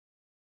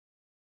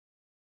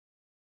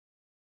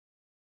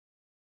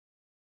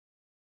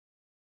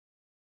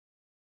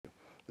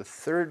The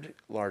third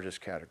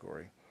largest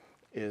category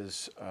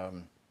is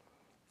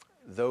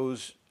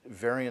those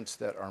variants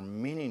that are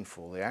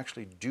meaningful. They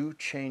actually do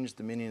change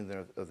the meaning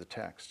of the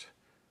text,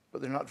 but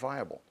they're not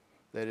viable.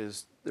 That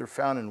is, they're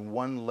found in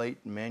one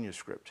late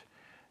manuscript,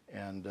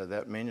 and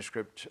that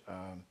manuscript,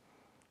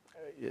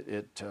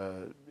 it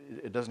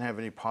doesn't have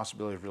any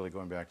possibility of really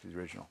going back to the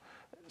original.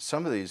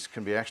 Some of these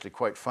can be actually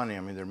quite funny. I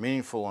mean, they're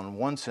meaningful in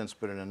one sense,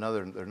 but in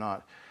another they're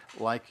not.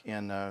 Like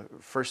in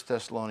 1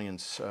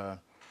 Thessalonians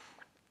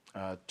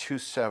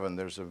 2:7,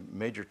 there's a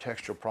major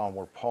textual problem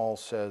where Paul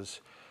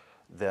says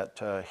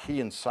that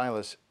he and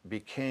Silas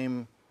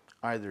became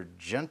either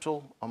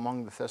gentle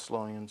among the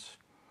Thessalonians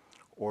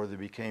or they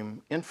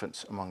became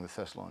infants among the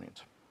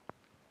Thessalonians.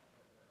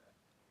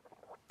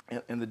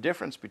 And the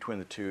difference between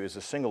the two is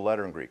a single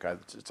letter in Greek.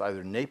 It's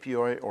either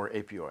napioi or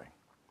apioi.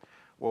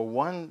 Well,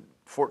 one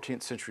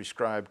 14th century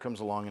scribe comes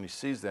along and he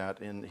sees that,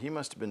 and he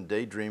must have been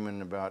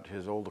daydreaming about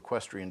his old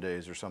equestrian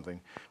days or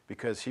something,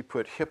 because he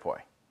put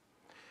hippoi.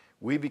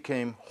 We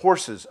became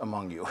horses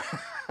among you.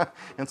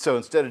 And so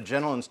instead of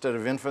gentle, instead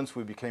of infants,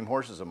 we became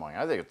horses among you.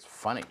 I think it's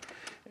funny.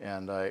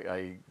 And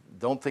I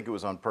don't think it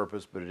was on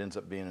purpose, but it ends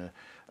up being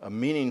a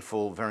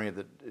meaningful variant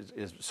that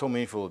is so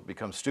meaningful it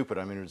becomes stupid.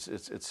 I mean,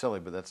 it's silly,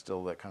 but that's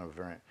still that kind of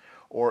variant.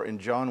 Or in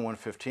John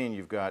 1:15,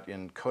 you've got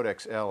in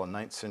Codex L, a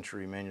 9th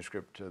century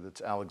manuscript that's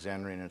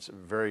Alexandrian, and it's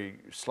very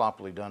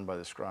sloppily done by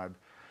the scribe.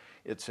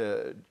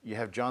 You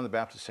have John the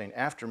Baptist saying,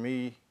 "After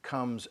me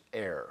comes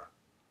heir."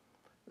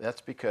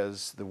 That's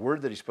because the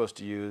word that he's supposed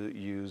to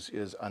use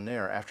is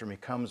aner. After me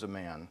comes a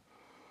man,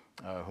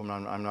 whom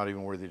I'm not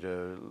even worthy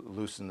to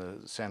loosen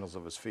the sandals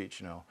of his feet,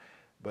 you know.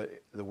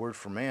 But the word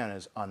for man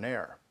is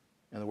aner,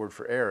 and the word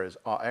for heir is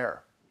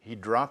aer. He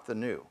dropped the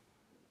new,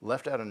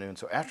 left out a new, and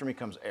so after me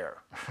comes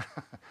heir.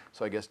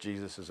 So I guess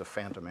Jesus is a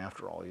phantom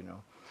after all, you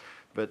know.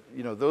 But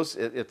you know,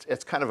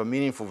 it's kind of a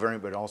meaningful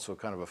variant, but also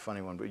kind of a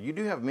funny one. But you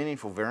do have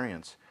meaningful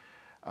variants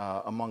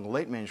among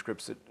late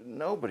manuscripts that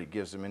nobody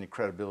gives them any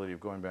credibility of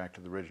going back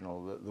to the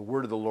original. The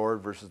word of the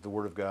Lord versus the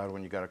word of God,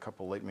 when you got a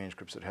couple late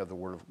manuscripts that have the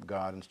word of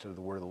God instead of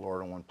the word of the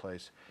Lord in one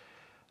place.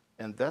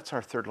 And that's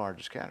our third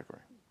largest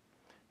category.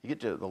 You get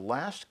to the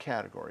last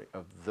category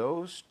of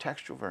those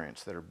textual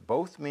variants that are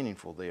both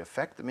meaningful, they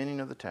affect the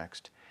meaning of the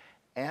text,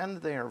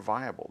 and they are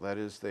viable. That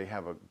is, they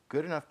have a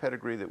good enough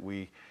pedigree that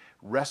we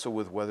wrestle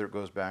with whether it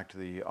goes back to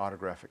the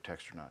autographic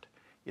text or not.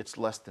 It's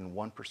less than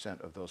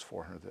 1% of those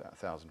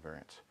 400,000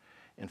 variants.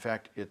 In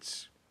fact,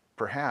 it's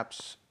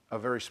perhaps a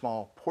very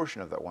small portion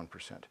of that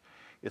 1%.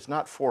 It's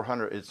not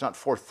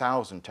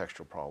 4,000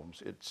 textual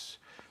problems.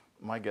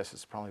 My guess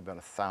is probably about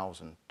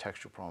 1,000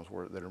 textual problems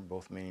that are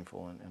both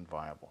meaningful and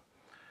viable.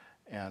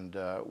 And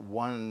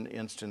one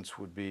instance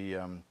would be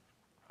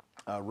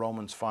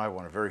Romans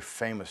 5:1, a very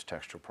famous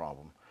textual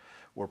problem,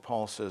 where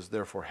Paul says,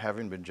 "Therefore,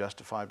 having been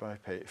justified by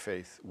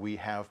faith, we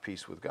have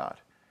peace with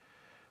God."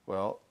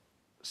 Well,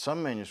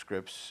 some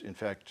manuscripts, in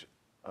fact,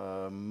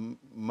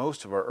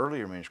 most of our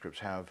earlier manuscripts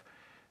have,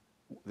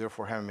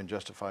 "Therefore, having been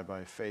justified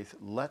by faith,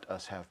 let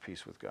us have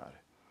peace with God."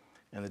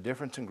 And the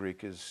difference in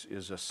Greek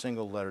is a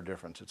single letter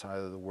difference. It's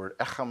either the word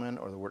echomen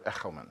or the word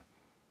echomen.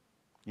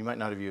 You might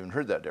not have even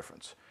heard that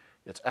difference.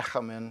 It's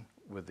echomen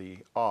with the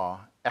a,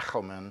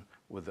 echomen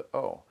with the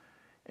o.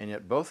 And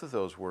yet both of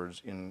those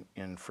words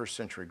in first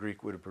century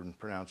Greek would have been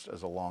pronounced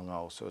as a long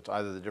o. So it's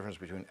either the difference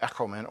between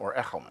echomen or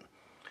echomen.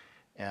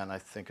 And I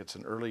think it's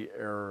an early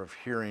error of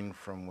hearing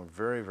from a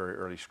very, very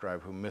early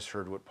scribe who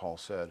misheard what Paul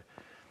said.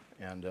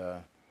 And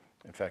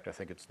in fact, I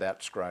think it's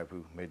that scribe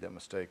who made that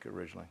mistake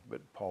originally,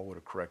 but Paul would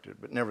have corrected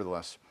it. But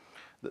nevertheless,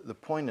 the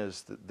point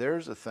is that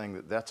there's a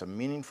thing that's a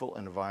meaningful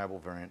and a viable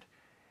variant,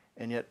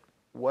 and yet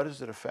what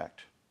does it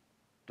affect?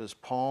 Does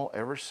Paul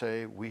ever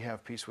say we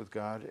have peace with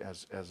God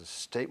as a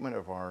statement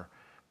of our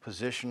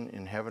position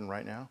in heaven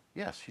right now?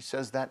 Yes, he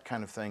says that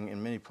kind of thing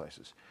in many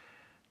places.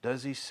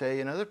 Does he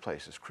say in other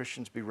places,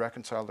 Christians be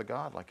reconciled to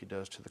God like he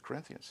does to the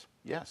Corinthians?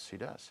 Yes, he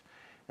does.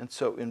 And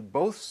so in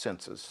both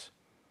senses,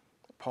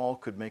 Paul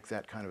could make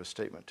that kind of a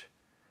statement.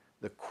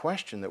 The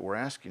question that we're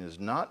asking is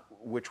not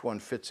which one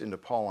fits into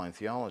Pauline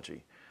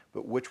theology,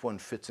 but which one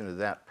fits into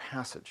that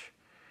passage.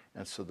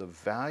 And so the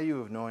value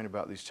of knowing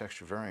about these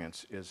textual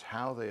variants is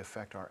how they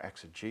affect our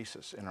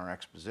exegesis and our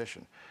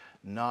exposition,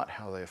 not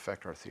how they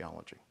affect our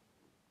theology.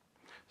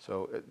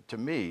 So to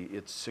me,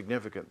 it's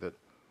significant that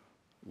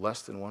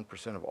less than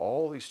 1% of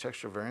all these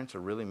textual variants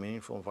are really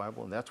meaningful and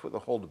viable, and that's what the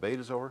whole debate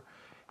is over.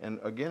 And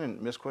again,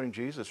 in Misquoting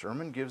Jesus,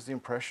 Ehrman gives the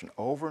impression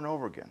over and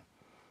over again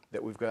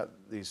that we've got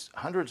these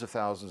hundreds of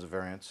thousands of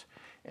variants,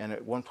 and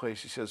at one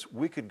place he says,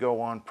 we could go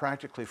on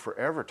practically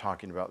forever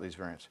talking about these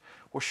variants.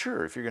 Well,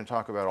 sure, if you're going to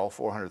talk about all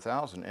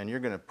 400,000, and you're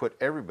going to put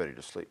everybody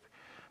to sleep.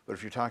 But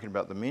if you're talking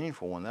about the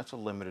meaningful one, that's a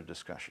limited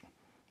discussion.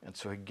 And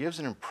so he gives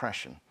an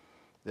impression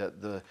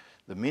that the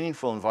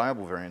meaningful and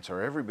viable variants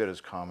are every bit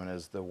as common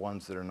as the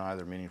ones that are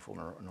neither meaningful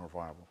nor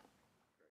viable.